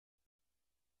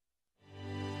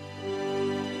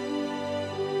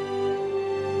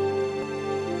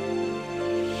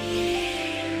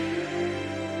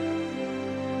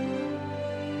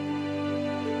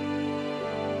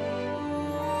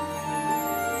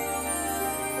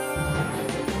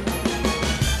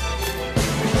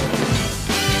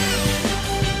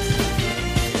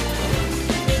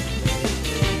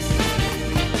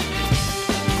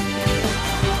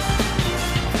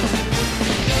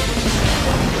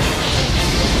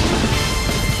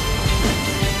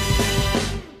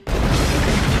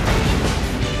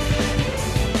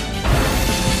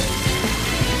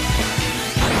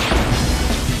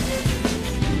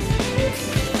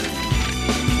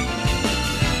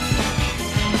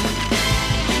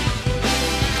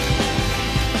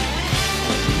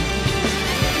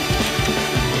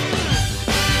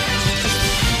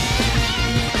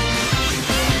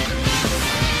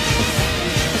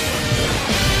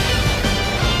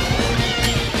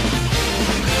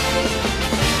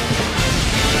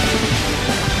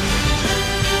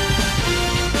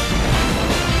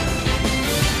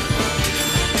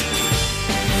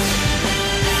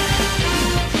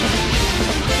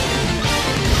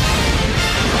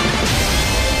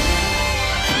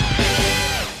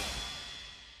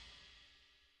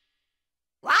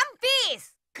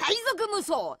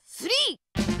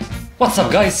What's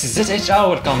up guys, it's ZetEichAr,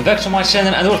 welcome back to my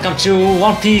channel and welcome to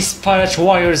One Piece Pirate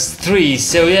Warriors 3.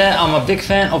 So yeah, I'm a big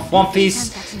fan of One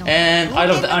Piece and I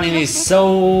love the anime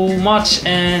so much,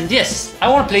 and yes, I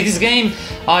want to play this game.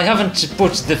 I haven't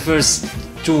put the first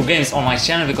two games on my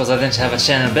channel because I didn't have a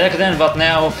channel back then, but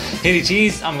now here it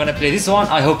is. I'm gonna play this one.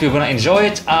 I hope you're gonna enjoy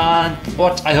it, and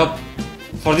what I hope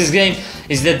for this game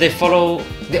is that they follow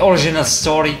the original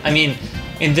story. I mean,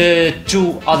 in the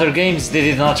two other games, they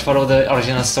did not follow the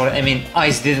original story. I mean,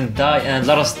 Ice didn't die and a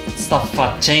lot of stuff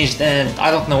got changed and I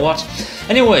don't know what.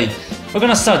 Anyway, we're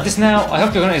gonna start this now. I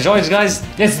hope you're gonna enjoy it, guys.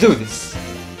 Let's do this.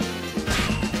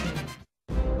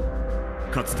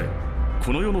 かつて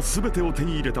この世のすべてを手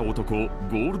に入れた男ゴ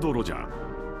ールド・ロジャー。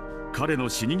彼の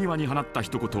死に際に放った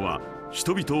一言は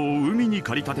人々を海に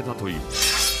駆り立てたという。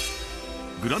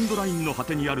グランドラインの果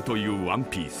てにあるというワン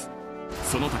ピース。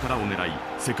その宝を狙い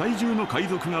世界中の海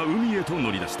賊が海へと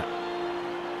乗り出した。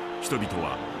人々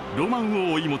はロマ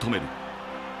ンを追い求める。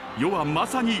世はま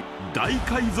さに大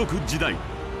海賊時代。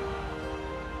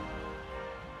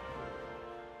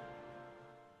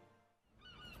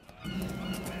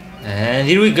And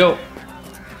here we go.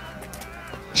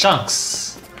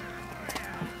 Shanks.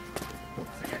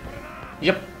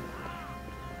 Yep.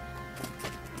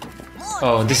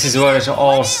 Oh, this is where it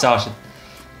all started.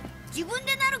 自分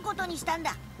でなることにしたん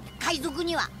だ。海賊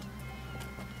には。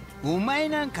お前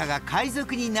なんかが海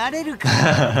賊になれるか。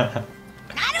なる。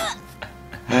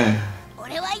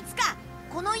俺はいつか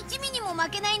この一味にも負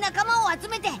けない仲間を集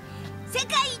めて世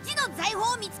界一の財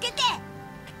宝を見つけて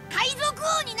海賊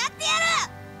王になってや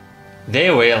る。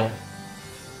They will.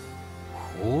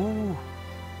 ほ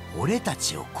う、俺た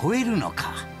ちを超えるの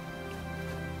か。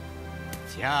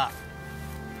じゃあ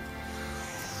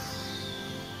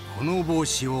この帽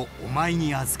子をお前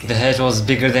に預け The head was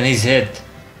bigger than his head.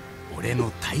 俺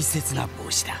の大切な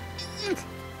帽子だ。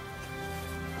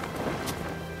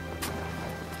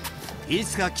い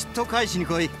つかきっと返しに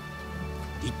来い。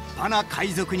立派な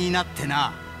海賊になって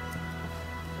な。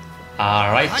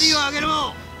 Alright. 針を上げ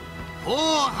ろ。頬を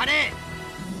張れ。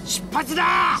出発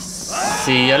だ。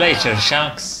 See you later,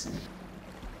 Shanks.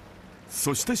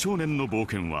 そして少年の冒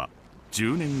険は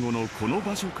10年後のこの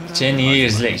場所から10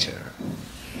 years later.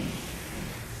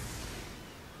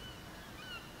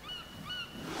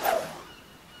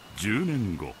 10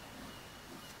年後。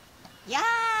いやー、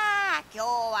今日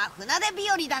は船出日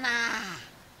和だな。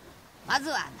まず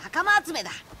は仲間集め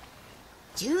だ。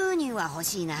10人は欲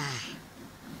しいな。よ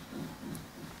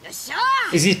っしゃ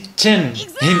ー。 Is it 10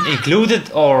 him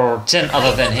included or 10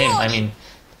 other than him? I mean,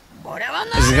 俺は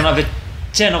な。 is it gonna be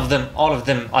 10 of them, all of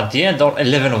them at the end, or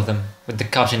 11 of them with the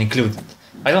captain included?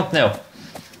 I don't know.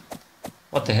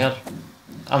 What the hell?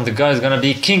 I'm the guy who's gonna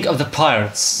be king of the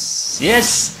pirates.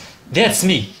 Yes, that's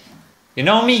me. You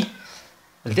know me?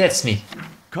 That's me.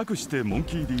 かくしてモン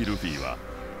キー・ディ・ルフィは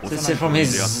This is from 出会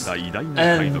his った偉大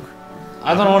な海 and 賊。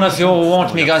 I don't know if you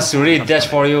want me guys to read that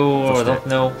for you or I don't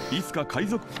know. いつか海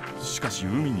賊。しかし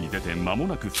海に出て間も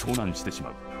なく遭難してし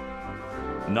ま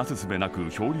う。なすすべなく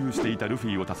漂流していたルフ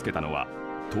ィを助けたのは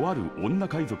とある女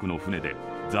海賊の船で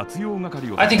雑用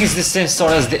係を。 I think it's the same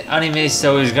story as the anime,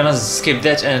 so we're gonna skip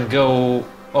that and go.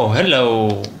 Oh,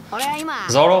 hello. 俺は今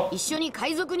Zoro? 一緒に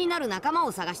海賊になる仲間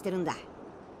を探してるんだ。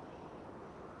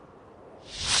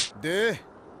で、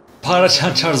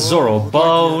 Pirate Hunter Zoro,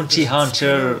 Bounty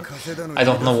Hunter. I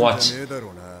don't know what.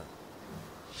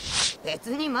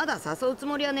 別にまだ誘うつ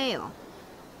もりはねえよ。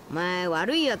お前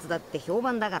悪いやつだって評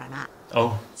判だからな。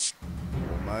 Oh.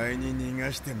 お前に逃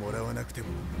がしてもらわなくても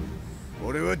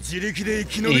俺は自力で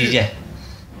生き延びる。 Yeah.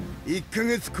 1ヶ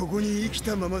月ここに生き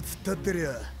たまま突っ立ってりゃ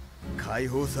解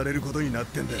放されることになっ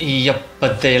てんだ。 Yep,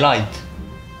 but they lied.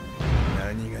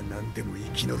 何が何でも生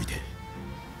き延びて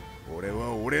俺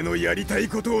は俺のやりたい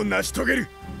ことを成し遂げる。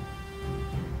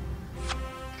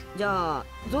じゃあ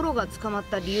ゾロが捕まっ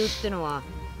た理由ってのは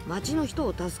町の人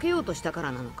を助けようとしたか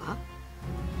らなのか？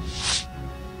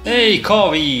 Hey,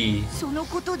 Kobe. その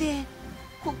ことで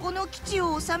ここの基地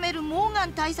を治めるモーガ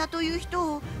ン大佐という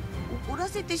人を怒ら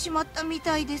せてしまったみ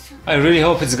たいです。 I really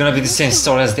hope it's gonna be the same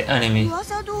story as the anime.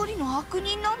 噂通りの悪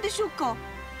人なんでしょうか？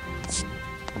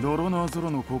ドロナーゾ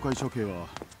ロの公開処刑は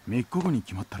3日後に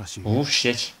決まったらしい。 Oh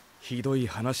shit. ひどい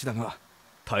話だが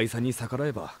大佐に逆ら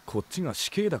えばこっちが死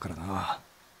刑だからな。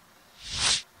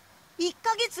1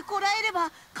ヶ月こらえれ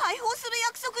ば解放する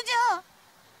約束じゃ。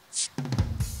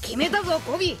決めたぞ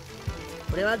コビー。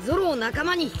俺はゾロを仲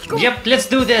間に引き込む。 Yep, let's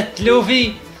do that,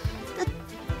 Luffy.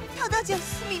 ただじゃ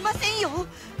すみませんよ。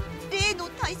例の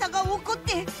大佐が怒っ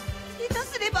て下手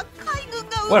すれば海軍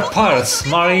が We're pirates.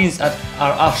 Marines are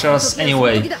after us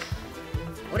anyway.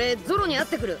 俺ゾロに会っ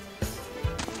てくる。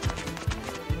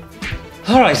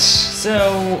Alright,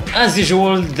 so as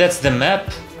usual, that's the map.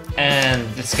 And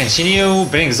let's continue.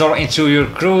 Bring Zoro into your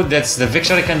crew. That's the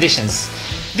victory conditions.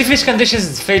 Defeat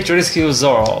conditions: fail to rescue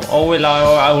Zoro. Oh well,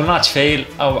 I will not fail.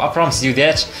 I promise you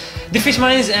that. Defeat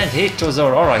mines and hit to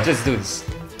Zoro. Alright, let's do this.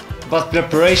 But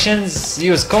preparations,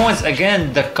 use coins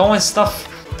again. The coin stuff.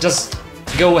 Just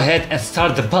go ahead and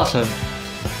start the battle.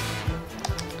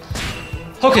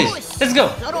 Okay, let's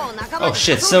go. Oh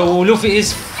shit, so Luffy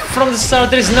is from the start.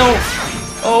 There is no.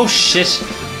 Oh shit.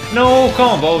 No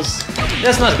combos.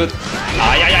 That's not good.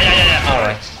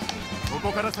 Alright.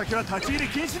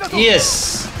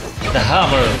 Yes. The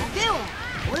hammer.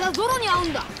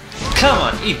 Come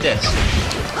on, eat that.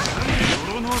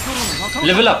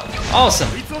 Level up. Awesome.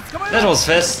 That was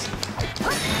fast.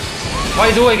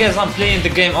 Why do I guess I'm playing the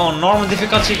game on normal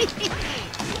difficulty?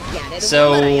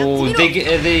 So they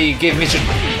gave me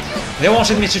they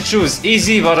wanted me to choose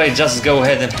easy, but I just go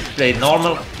ahead and play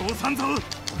normal.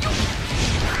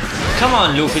 Come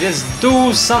on, Luffy, let's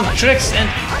do some tricks and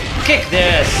kick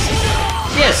their ass.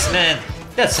 Yes, man,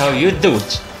 that's how you do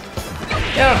it.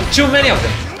 There are too many of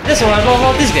them. That's what I love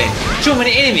about this game. Too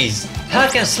many enemies.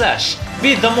 Hack and slash.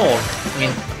 Beat them all. I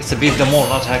mean, it's a beat them all,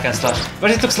 not hack and slash. But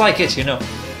it looks like it, you know.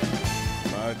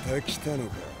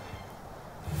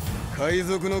 海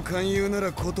賊の勧誘な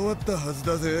ら断ったはず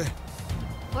だぜ。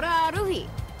ほらルフィ、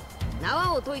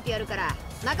縄を解いてやるから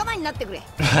仲間になってくれ。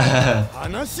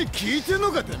話聞いてん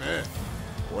のかてめえ。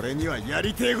俺にはや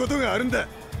りてえことがあるんだ。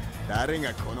誰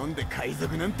が好んで海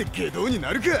賊なんて下道に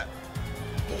なるか。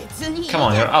別に。Come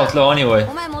on, you're outlaw anyway.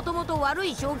 お前もともと悪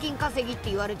い賞金稼ぎって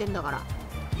言われてんだから。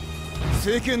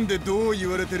世間でどう言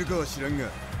われてるかは知らんが。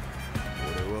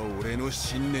俺の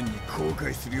信念に後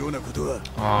悔するようなことは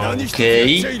何一つやっ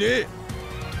ちゃいねえ。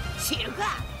知る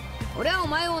か。俺はお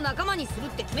前を仲間にするっ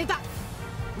て決めた。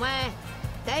お前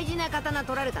大事な刀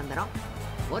取られたんだろ。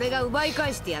俺が奪い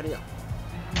返してやるよ。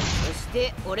そし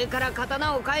て俺から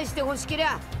刀を返してほしけり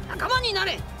ゃ仲間にな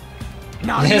れ。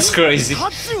That's crazy.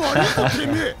 価値はあるとて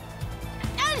めえ。よし、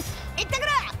行ってくれ。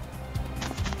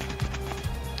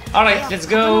Alright, let's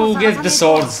go get the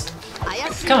swords.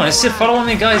 Come on, you still follow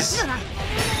me, guys. Go.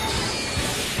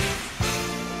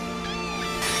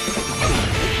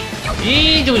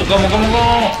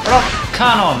 Rock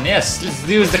cannon. Yes, let's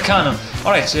use the cannon.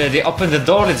 Alright, they open the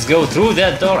door. Let's go through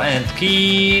that door and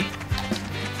keep.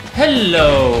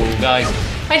 Hello, guys.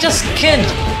 I just can't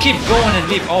keep going and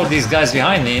leave all these guys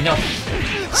behind me, you know.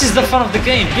 This is the fun of the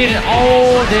game, beating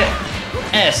all their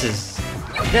asses.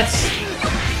 That's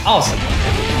awesome.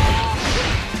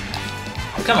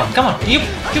 Come on. You.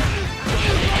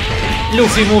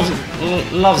 Luffy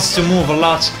loves to move a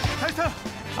lot.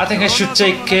 I think I should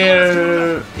take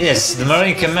care. Yes, the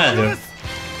Marine Commander.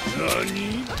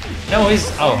 No, he's.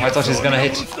 Oh, I thought he's gonna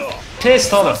hit.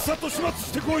 Pistol.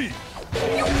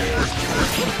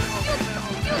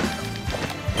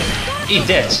 Eat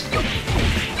that.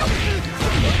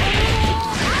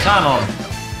 Cannon.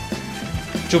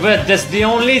 Too bad that's the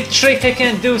only trick I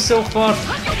can do so far.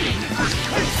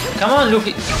 Come on,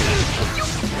 Luffy.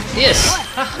 Yes.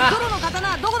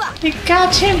 He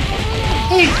got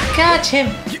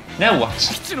him. Now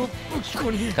what?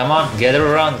 Come on, gather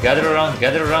around.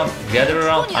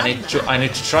 I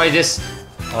need to try this.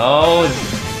 Oh,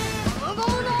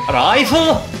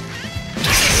 rifle.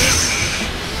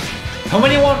 How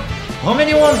many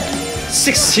one?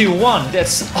 61.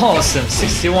 That's awesome.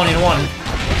 61 in one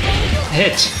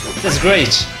hit. That's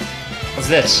great. What's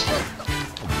that?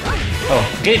 Oh,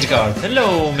 Gauge Guard.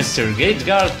 Hello, Mr. Gauge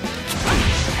Guard.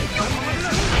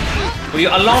 Will you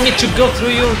allow me to go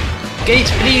through your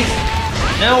gate, please?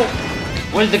 No?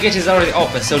 Well, the gate is already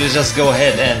open, so let's just go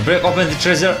ahead and break open the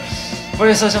treasure.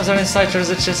 Various items are inside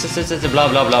treasure chests, blah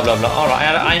blah blah blah blah. Alright,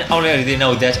 I already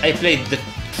know that. I played the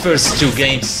first two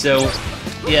games, so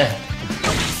yeah.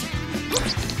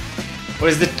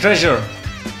 Where's the treasure?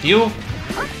 You?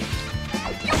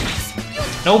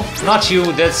 Nope, not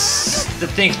you. That's the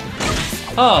thing.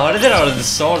 Oh, there are the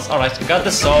swords. Alright, I got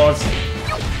the swords.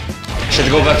 Should I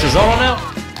go back to Zoro now?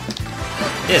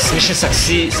 Yes, mission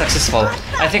successful.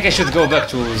 I think I should go back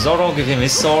to Zoro, give him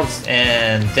his swords,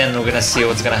 and then we're gonna see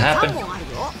what's gonna happen.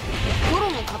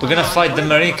 We're gonna fight the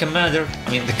Marine Commander, I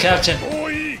mean the Captain.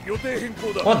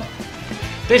 What?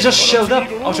 They just showed up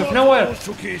out of nowhere.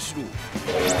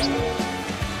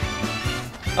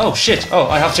 Oh shit, oh,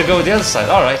 I have to go the other side,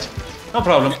 alright. No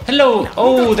problem. Hello!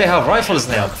 Oh, they have rifles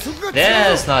now.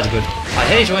 That's not good. I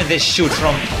hate when they shoot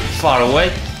from far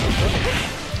away.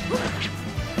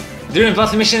 During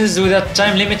battle missions without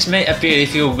time limit may appear.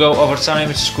 If you go over time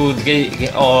limits could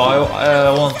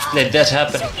I won't let that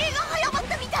happen.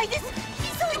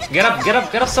 Get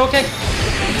up, it's okay.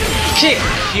 kick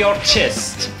your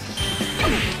chest.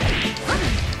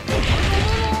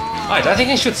 Alright, I think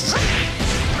I should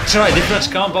try different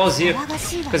combos here,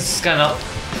 because it's kinda...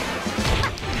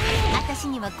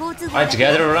 Alright,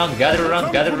 gather around, gather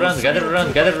around, gather around, gather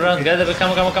around, gather around, gather, come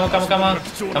on, come on, come on, come on, come on,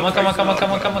 come on, come on, come on,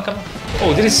 come on, come on, come on.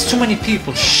 Oh, there is too many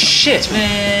people, shit,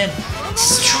 man,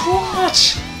 it's too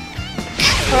much.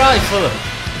 Rifle.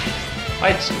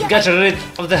 Alright, get rid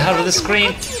of the half of the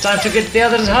screen, time to get the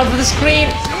other half of the screen.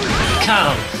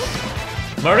 Cannon.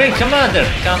 Marine Commander,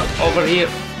 come over here.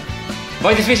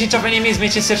 By defeating top enemies,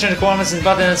 meeting certain requirements in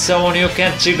battle and so on, you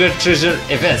can trigger treasure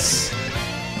events.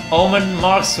 Omen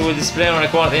marks will display on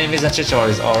required enemies and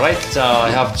territories. Alright, I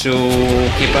have to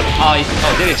keep an eye.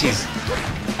 Oh, there it is.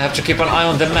 I have to keep an eye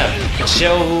on the map.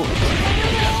 Show.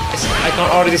 I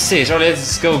can already see it. Alright,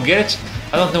 let's go get it.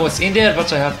 I don't know what's in there,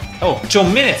 but I have. Oh, 2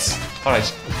 minutes.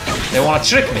 Alright. They want to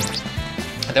trick me.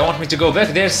 They want me to go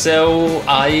back there, so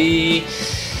I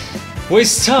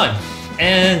waste time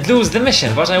and lose the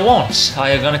mission, but I won't. I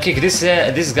am gonna kick this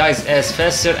guy's ass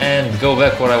faster and go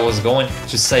back where I was going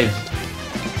to save.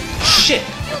 Shit!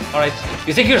 Alright,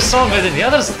 you think you're stronger than the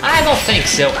others? I don't think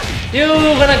so. You're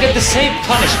gonna get the same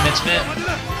punishment, man.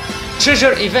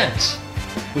 Treasure event,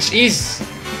 which is...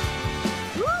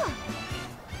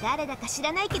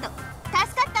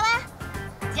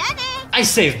 I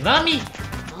saved Nami?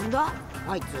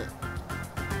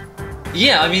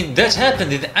 Yeah, I mean, that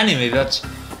happened in the anime, but...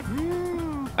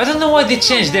 I don't know why they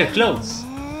changed their clothes.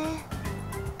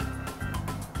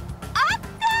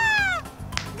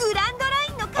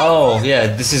 Oh yeah,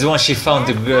 this is when she found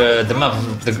the map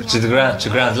to the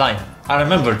Grand Line. I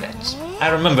remember that. I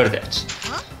remember that.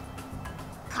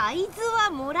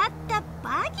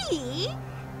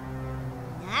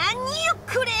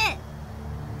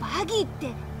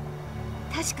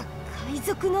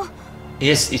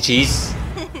 Yes, it is.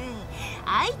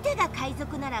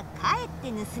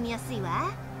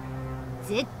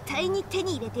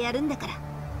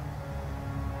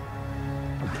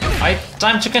 Alright,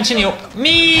 time to continue.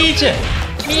 Meet!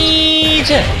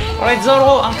 Alright,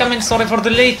 Zoro, I'm coming. Sorry for the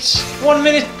late. 1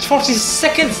 minute 40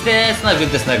 seconds. That's not good,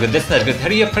 that's not good, that's not good.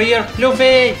 Hurry up,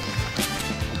 Luffy!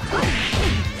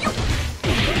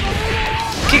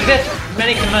 Kick that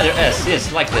Marine Commander ass.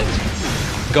 Yes, like that.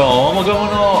 Go,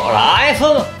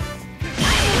 rifle!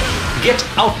 Get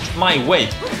out my way.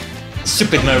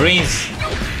 Stupid Marines.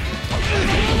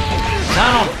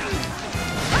 Cannon!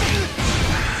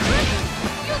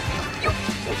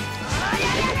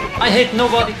 I hate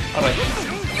nobody. Alright.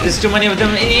 There's too many of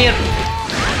them in here.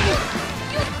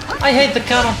 I hate the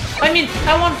cannon. I mean,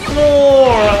 I want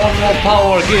more. I want more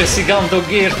power. Gear, Segundo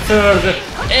gear, third,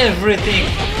 everything.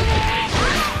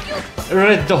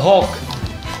 Red the Hawk.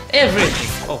 Everything.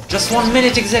 Oh, just 1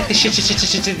 minute exactly. Shit.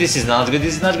 This is not good.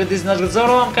 This is not good. This is not good.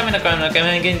 Zoro, I'm coming.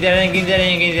 Hang in there.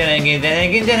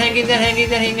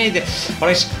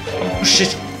 Alright. Oh,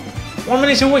 shit. 1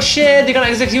 minute away, shit, they're gonna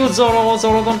execute Zoro.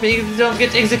 Zoro, don't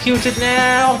get executed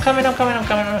now. I'm coming.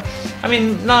 I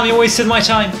mean, Nami wasted my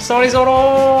time. Sorry,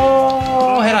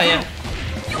 Zoro. Here I am.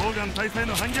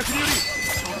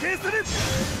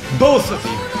 Both of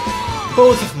you.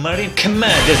 Both of Marine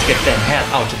Commanders, get the hell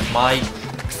out of my...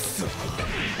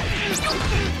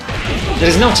 There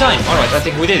is no time. Alright, I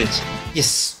think we did it.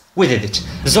 Yes, we did it.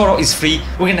 Zoro is free.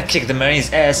 We're gonna kick the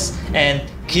Marine's ass and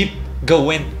keep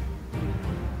going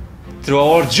through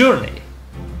our journey.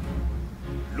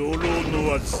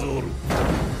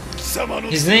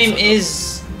 His name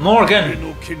is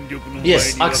Morgan.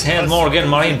 Yes, Axe-Hand Morgan,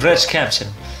 Marine Bridge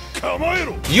Captain.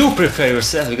 You prepare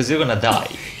yourself because you're gonna die.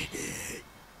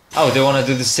 Oh, they wanna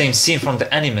do the same scene from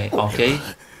the anime, okay?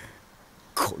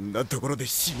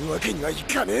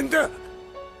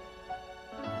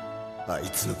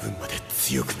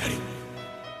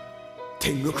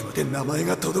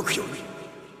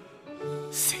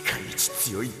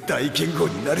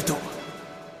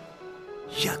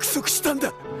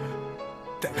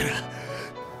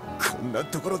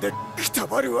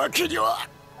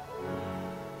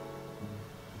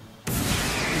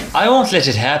 I won't let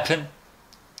it happen.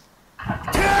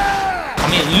 I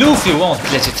mean, Luffy won't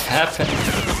let it happen.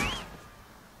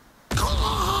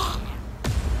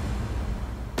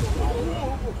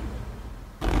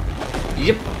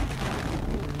 Yep.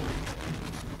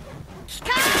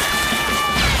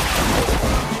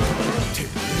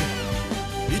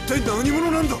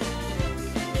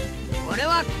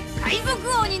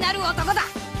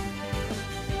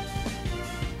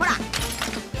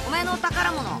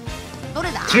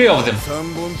 Three of them.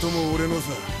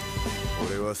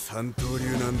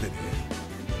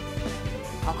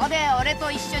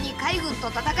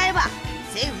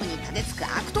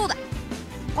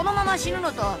 このまま死ぬ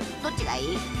のとどっちがい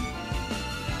い？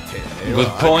 Good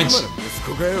point. 息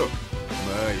子かよ。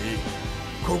まあいい。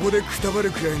ここでくたば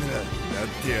るくらいならなっ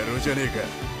てやろうじゃねえか。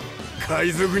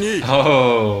海賊に。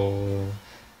Oh,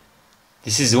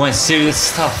 this is when serious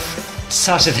stuff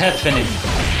started happening.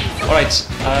 Alright,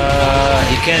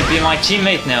 he can't be my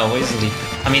teammate now, isn't he?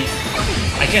 I mean,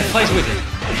 I can't fight with him.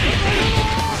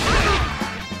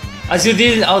 As you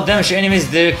deal out damage to enemies,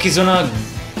 the Kizuna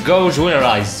gauge will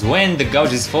rise. When the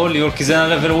gauge is full, your Kizuna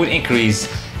level will increase.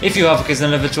 If you have a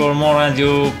Kizuna level 2 or more and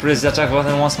you press the attack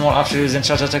button once more after using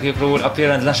charge attack, your crew will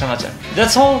appear and launch an attack.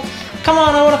 That's all? Come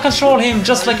on, I wanna control him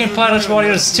just like in Pirate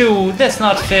Warriors 2. That's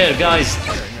not fair, guys.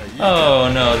 Oh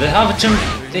no, they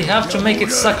have to make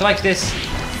it suck like this.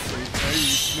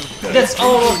 That's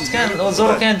all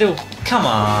Zoro can do. Come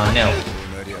on, no.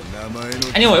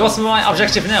 Anyway, what's my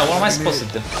objective now? What am I supposed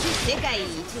to do?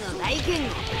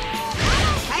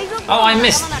 Oh, I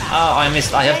missed. Oh, I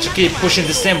missed. I have to keep pushing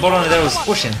the same button that I was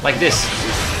pushing, like this.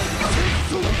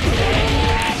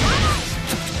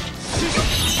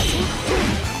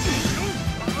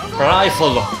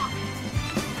 Rifle.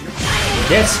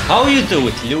 That's how you do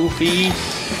it, Luffy.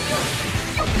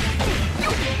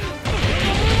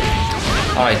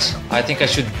 Alright, I think I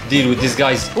should deal with these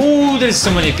guys. Ooh, there's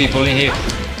so many people in here.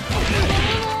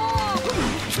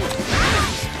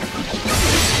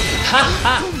 Ha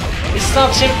ha! It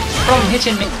stops him from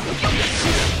hitting me.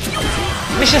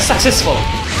 Mission successful.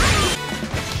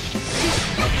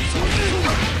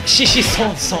 Shishi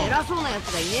son son.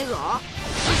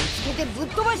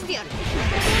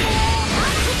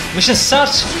 Mission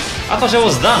search? I thought I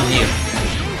was done here.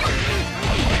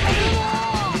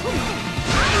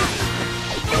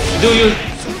 Do you?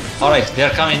 Alright,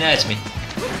 they're coming at me.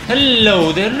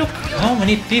 Hello there, look how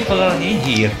many people are in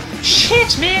here.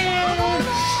 Shit, man!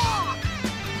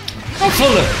 I'm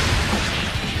full.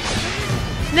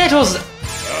 That was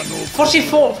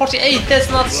 44, 48, that's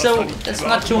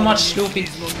not too much, Luffy.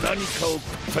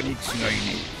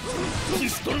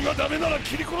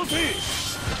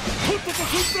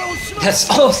 That's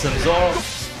awesome, Zoro.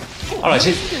 Alright,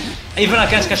 even I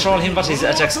can't control him, but his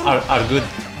attacks are good.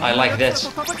 I like that.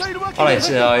 Alright,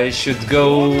 I should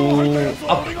go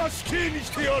up.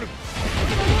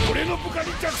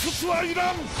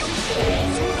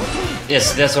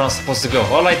 Yes, that's where I'm supposed to go.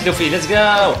 Alright, Luffy, let's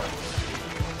go!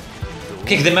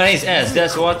 Kick the Marine's ass,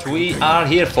 that's what we are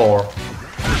here for.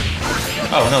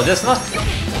 Oh no, that's not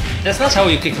how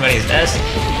you kick Marine's ass.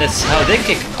 That's how they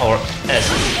kick our ass.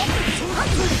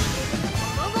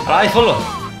 I follow.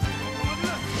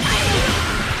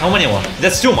 How many more?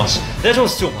 That's too much. That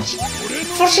was too much.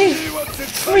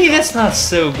 43, that's not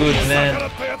so good, man.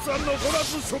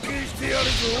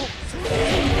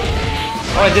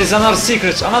 Alright, there's another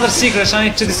secret. Another secret. I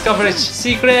need to discover it.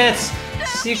 Secrets!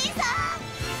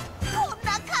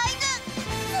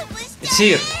 It's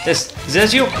here. Yes. Is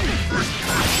that you?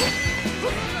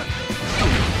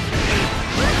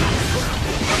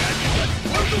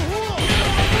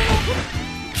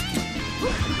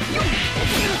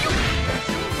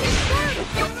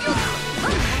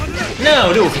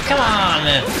 No, Luffy, come on,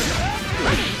 man.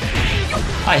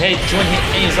 I hate when he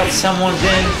aims at someone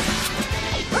then.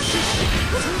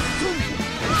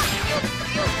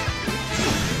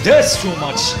 That's too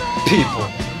much people.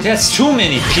 That's too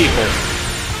many people.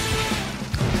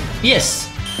 Yes,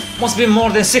 must be more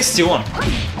than 61.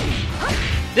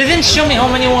 They didn't show me how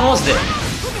many one was there.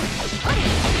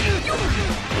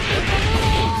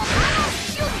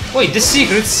 Wait, the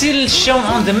secret's still shown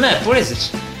on the map. Where is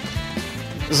it?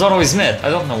 Zoro is mad. I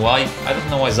don't know why. I don't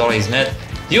know why Zoro is mad.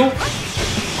 You?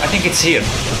 I think it's here.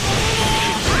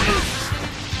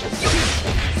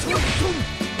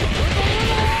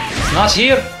 It's not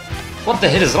here? What the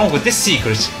hell is wrong with this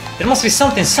secret? There must be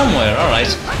something somewhere,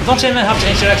 alright. Don't I even have to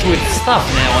interact with stuff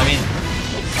now, I mean...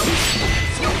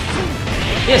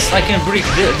 Yes, I can break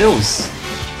those.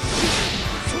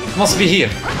 It must be here.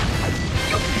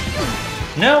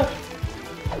 No?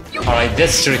 Alright,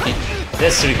 that's tricky.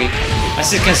 That's tricky. I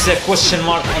still can see a question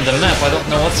mark on the map, I don't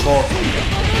know what's for.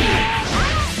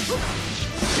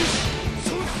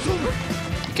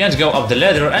 You can't go up the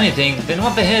ladder or anything, then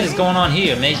what the hell is going on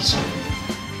here, mate?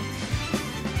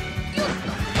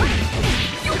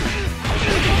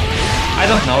 I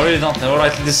don't know, I really don't know.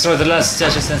 Alright, destroy the last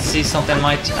statues and see something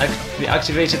might be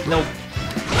activated. Nope.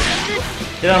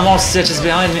 There are more statues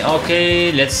behind me.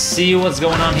 Okay, let's see what's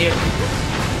going on here.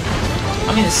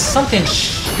 I mean, something...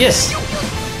 Yes!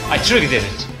 I triggered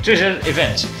it. Trigger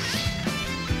event.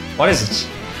 What is it?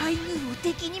 海軍を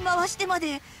敵に回してま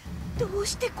でどう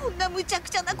してこんな無茶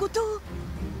苦茶なことを。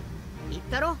言っ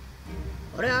たろ、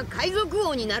俺は海賊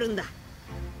王になるんだ。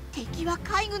敵は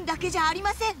海軍だけじゃあり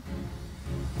ません。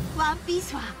ワンピー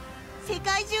スは世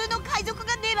界中の海賊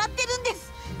が狙ってるんで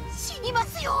す。死にま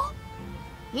すよ。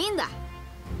いいんだ、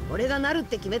俺がなるっ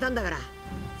て決めたんだから、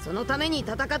そのために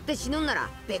戦って死ぬんなら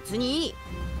別にいい。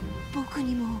僕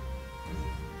にも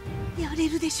やれ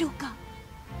るでしょうか。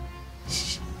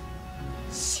死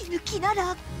ぬ気な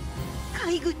ら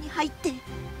海軍に入って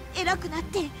偉くなっ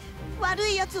て悪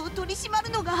いやつを取り締まる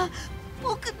のが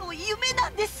僕の夢な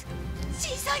んです。小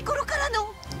さい頃から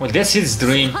の。Well, that's his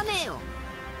dream. はねえよ。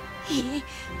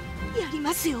やり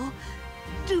ますよ。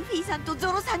ルフィさんと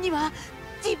ゾロさんには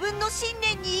自分の信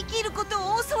念に生きること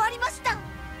を教わりました。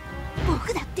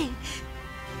僕だってい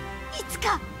つ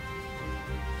か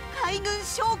海軍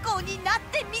将校になっ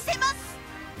てみせます。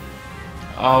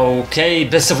Okay,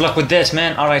 best of luck with that,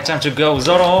 man. Alright, time to go.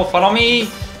 Zoro, follow me.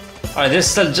 Alright, there's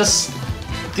still just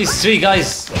these three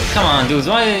guys. Come on, dudes.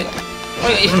 Why you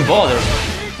even bother?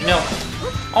 You know,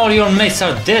 all your mates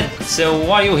are dead, so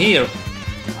why are you here?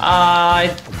 I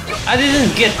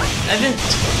didn't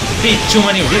beat too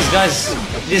many of these guys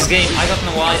this game. I don't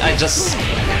know why. I just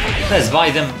passed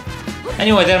by them.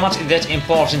 Anyway, they're not that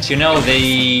important, you know.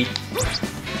 They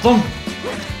don't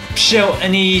show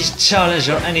any challenge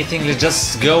or anything. Let's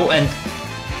just go and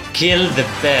kill the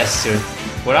bastard.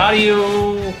 Where are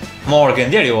you? Morgan,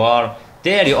 there you are.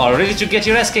 There you are, ready to get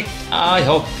your ass kicked. I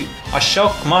hope a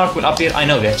shock mark will appear. I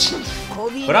know that.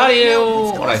 Where are you?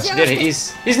 Alright, there he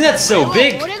is. He's not so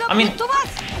big. I mean,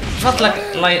 not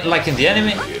like in the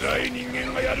anime.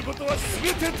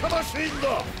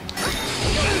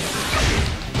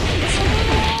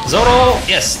 Zoro,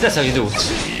 yes, that's how you do it.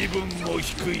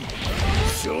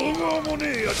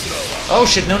 Oh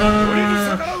shit, no.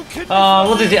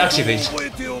 What did he activate?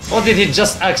 What did he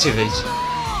just activate?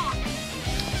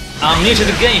 I'm new to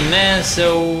the game, man,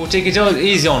 so take it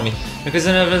easy on me. Because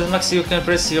whenever max you can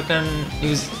press, you can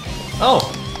use... Oh!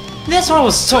 That's what I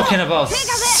was talking about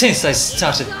since I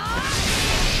started.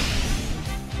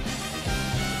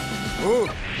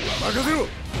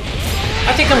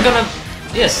 I think I'm gonna...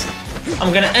 Yes,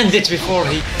 I'm gonna end it before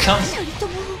he comes.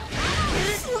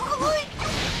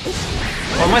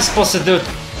 What am I supposed to do?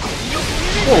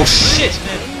 Oh shit,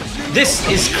 man. This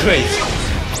is great.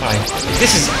 Alright,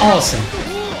 this is awesome.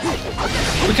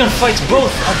 We can fight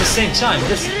both at the same time.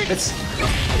 It's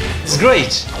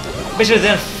great. Better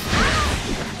than...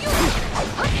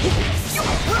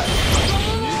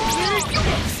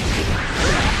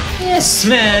 Yes,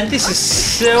 man, this is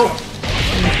so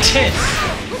intense.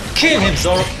 Kill him,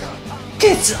 Zoro.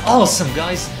 It's awesome,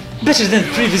 guys. Better than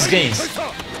previous games.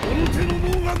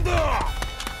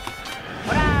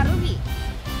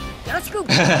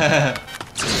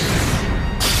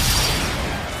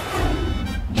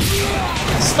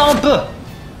 Stomp!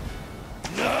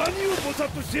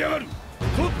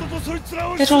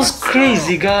 That was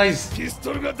crazy, guys.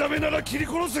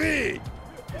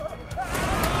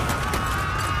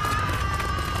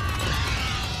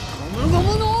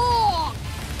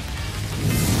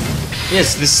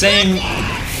 Yes, the same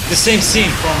scene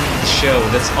from the show.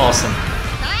 That's awesome.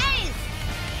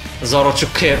 Zoro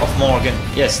took care of Morgan.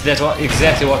 Yes, that's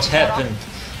exactly what happened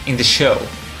in the show.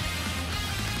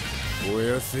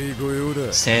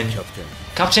 Sen.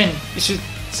 Captain, you should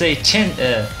say Chen.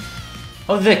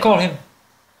 How do they call him?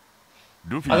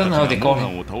 I don't know how they call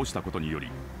him.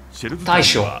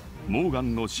 Taisho. No,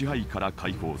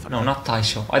 not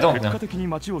Taisho. I don't know.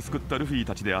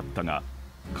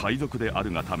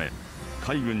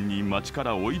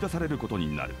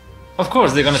 Of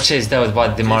course, they're gonna chase out by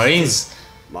the Marines.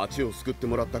 町を救って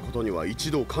もらったことには一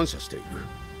度感謝している。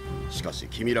しかし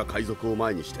君ら海賊を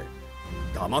前にして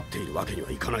黙っているわけに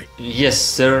はいかない。Yes,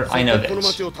 sir, I know that. この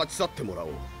町を立ち去ってもらお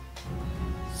う。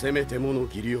せめてもの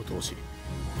義理を通し、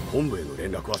本部への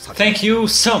連絡は先。Thank you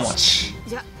so much.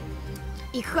 じゃ、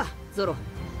行くか、ゾロ。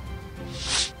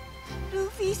ル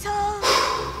フィさん。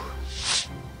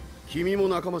君も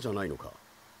仲間じゃないのか。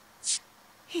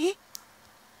え？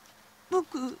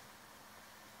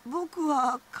僕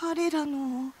は彼ら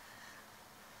の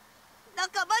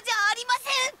仲間じゃありま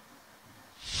せん。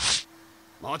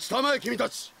待ちたまえ君た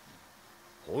ち。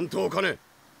本当かね。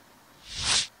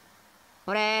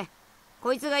俺、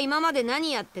こいつが今まで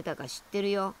何やってたか知って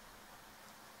るよ。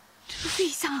ルフ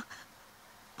ィさん、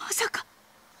まさか。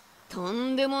と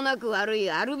んでもなく悪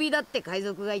いアルビだって海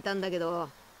賊がいたんだけ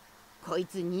ど、こい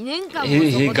つ2年間も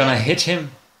He gonna hit him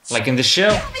like in the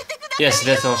show? Yes,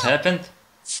 that's what happened.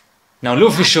 Now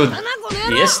Luffy should...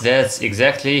 Yes, that's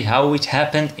exactly how it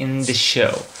happened in the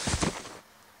show.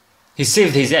 He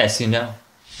saved his ass, you know.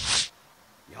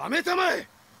 やめたまえ。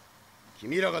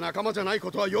君らが仲間じゃない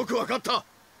ことはよくわかった。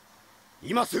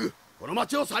今すぐこの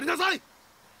町を去りなさい。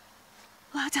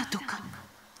わざとか。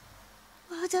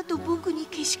わざと僕に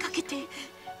けしかけて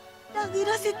殴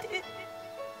らせて、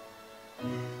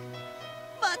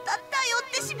また頼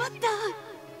ってしまった。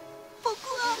僕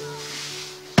は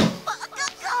バカ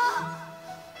か。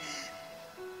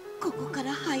ここか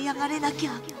ら這い上がれなき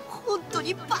ゃ本当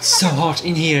にバカだ。 So hot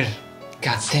in here.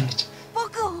 God damn it.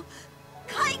 僕を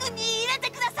海軍に入れて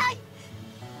ください。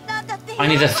なんだって I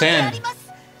need a fan. 海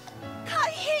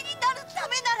兵になるた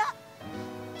めなら。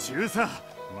中佐、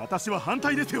私は反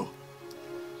対ですよ。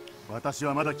私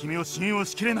はまだ君を信用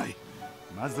しきれない。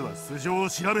まずは素性を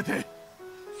調べて。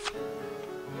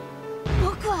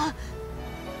僕は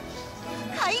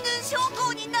海軍将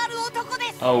校になる男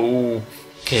です。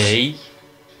 Okay.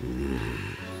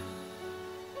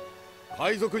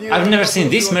 海賊に I've never seen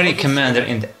this many commander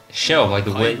in the show, by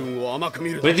the way. 海軍を甘く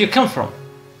見る Where did you come from?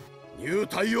 入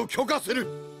隊を許可する。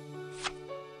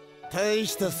大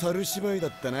した猿芝居だ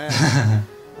ったな。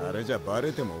あれじゃバ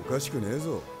レてもおかしくねえ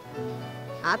ぞ。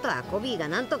あとはコビーが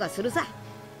何とかするさ。ル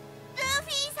フ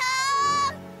ィさ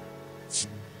ん、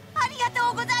ありが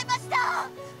とうございました。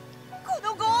こ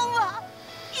のご恩は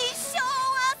一生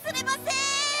忘れません。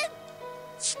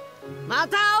ま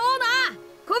た会おうな、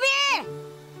コビー。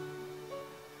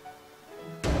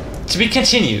 To be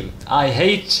continued. I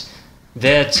hate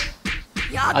that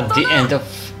at the end of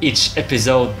each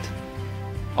episode.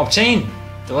 Obtain?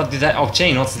 What did I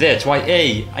obtain? What's that? Why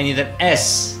A? I need an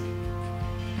S.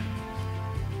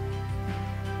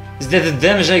 Is that the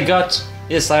damage I got?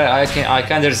 Yes, I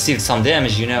kinda received some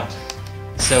damage, you know.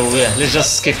 So yeah, let's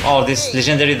just skip all this.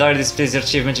 Legendary diary displays your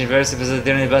achievement in various episodes.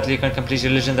 During the battle you can complete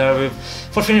your legendary with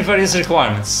fulfilling various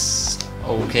requirements.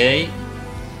 Okay.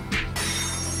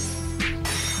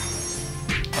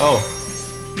 Oh,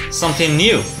 something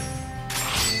new.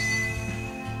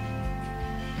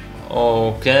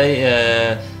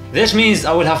 Okay, that means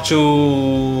I will have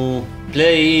to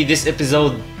play this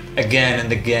episode again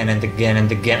and again and again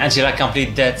and again until I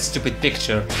complete that stupid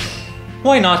picture.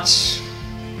 Why not?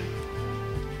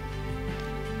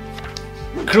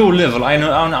 Crew level,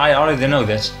 I already know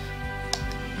that.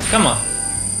 Come on.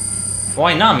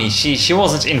 Why Nami? She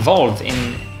wasn't involved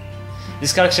in...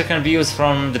 This character can be used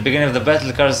from the beginning of the battle.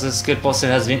 The character's skill poster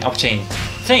has been obtained.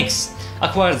 Thanks!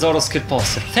 Acquired Zoro's skill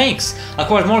poster. Thanks!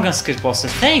 Acquired Morgan's skill poster.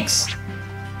 Thanks!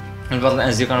 When battle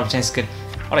ends, you can obtain skill.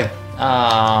 Alright.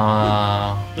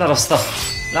 Lot of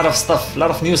stuff.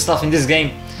 Lot of new stuff in this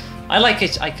game. I like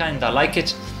it. I kinda like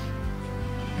it.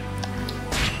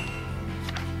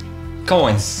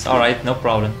 Coins. Alright, no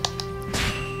problem.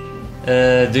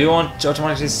 Do you want to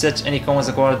automatically set any coins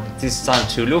acquired this time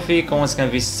to Luffy? Coins can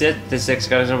be set. This X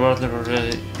character.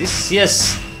 This,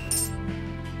 yes.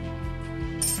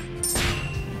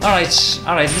 Alright,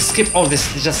 let's skip all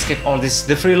this. Let's just skip all this.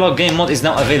 The free log game mode is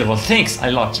now available. Thanks a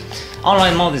lot.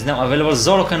 Online mode is now available.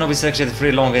 Zoro can now be selected the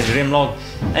free long and dream log.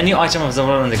 A new item is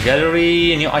available in the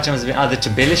gallery. A new item has been added to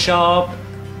Billy Shop.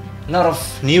 A lot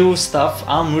of new stuff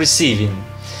I'm receiving.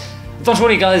 Don't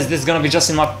worry guys, this is gonna be just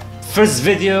in my first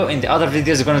video. In the other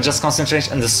videos we're gonna just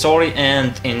concentrate on the story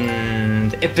and in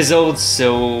the episodes,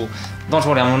 so don't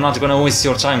worry, I'm not gonna waste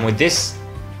your time with this.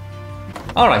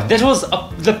 Alright, that was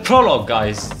the prologue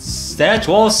guys. That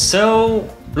was so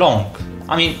long.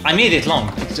 I mean, I made it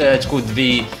long. It could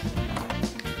be...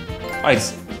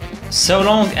 Alright, so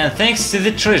long, and thanks to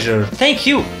the treasure. Thank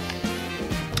you!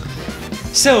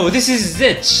 So, this is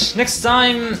it. Next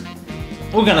time,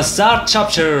 we're gonna start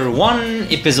chapter 1,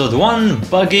 episode 1,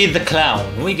 Buggy the Clown.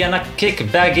 We're gonna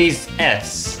kick Baggy's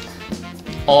ass.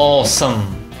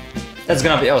 Awesome. That's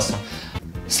gonna be awesome.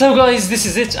 So guys, this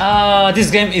is it. This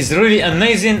game is really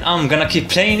amazing. I'm gonna keep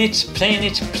playing it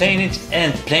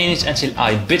until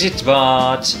I beat it,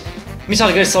 but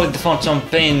Metal Gear Solid: The Phantom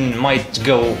Pain might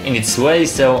go in its way,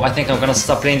 so I think I'm gonna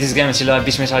stop playing this game until I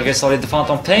beat Metal Gear Solid: The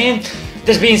Phantom Pain.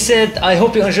 That being said, I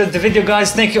hope you enjoyed the video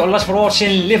guys. Thank you a lot for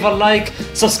watching. Leave a like,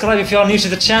 subscribe if you are new to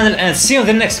the channel, and see you in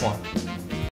the next one.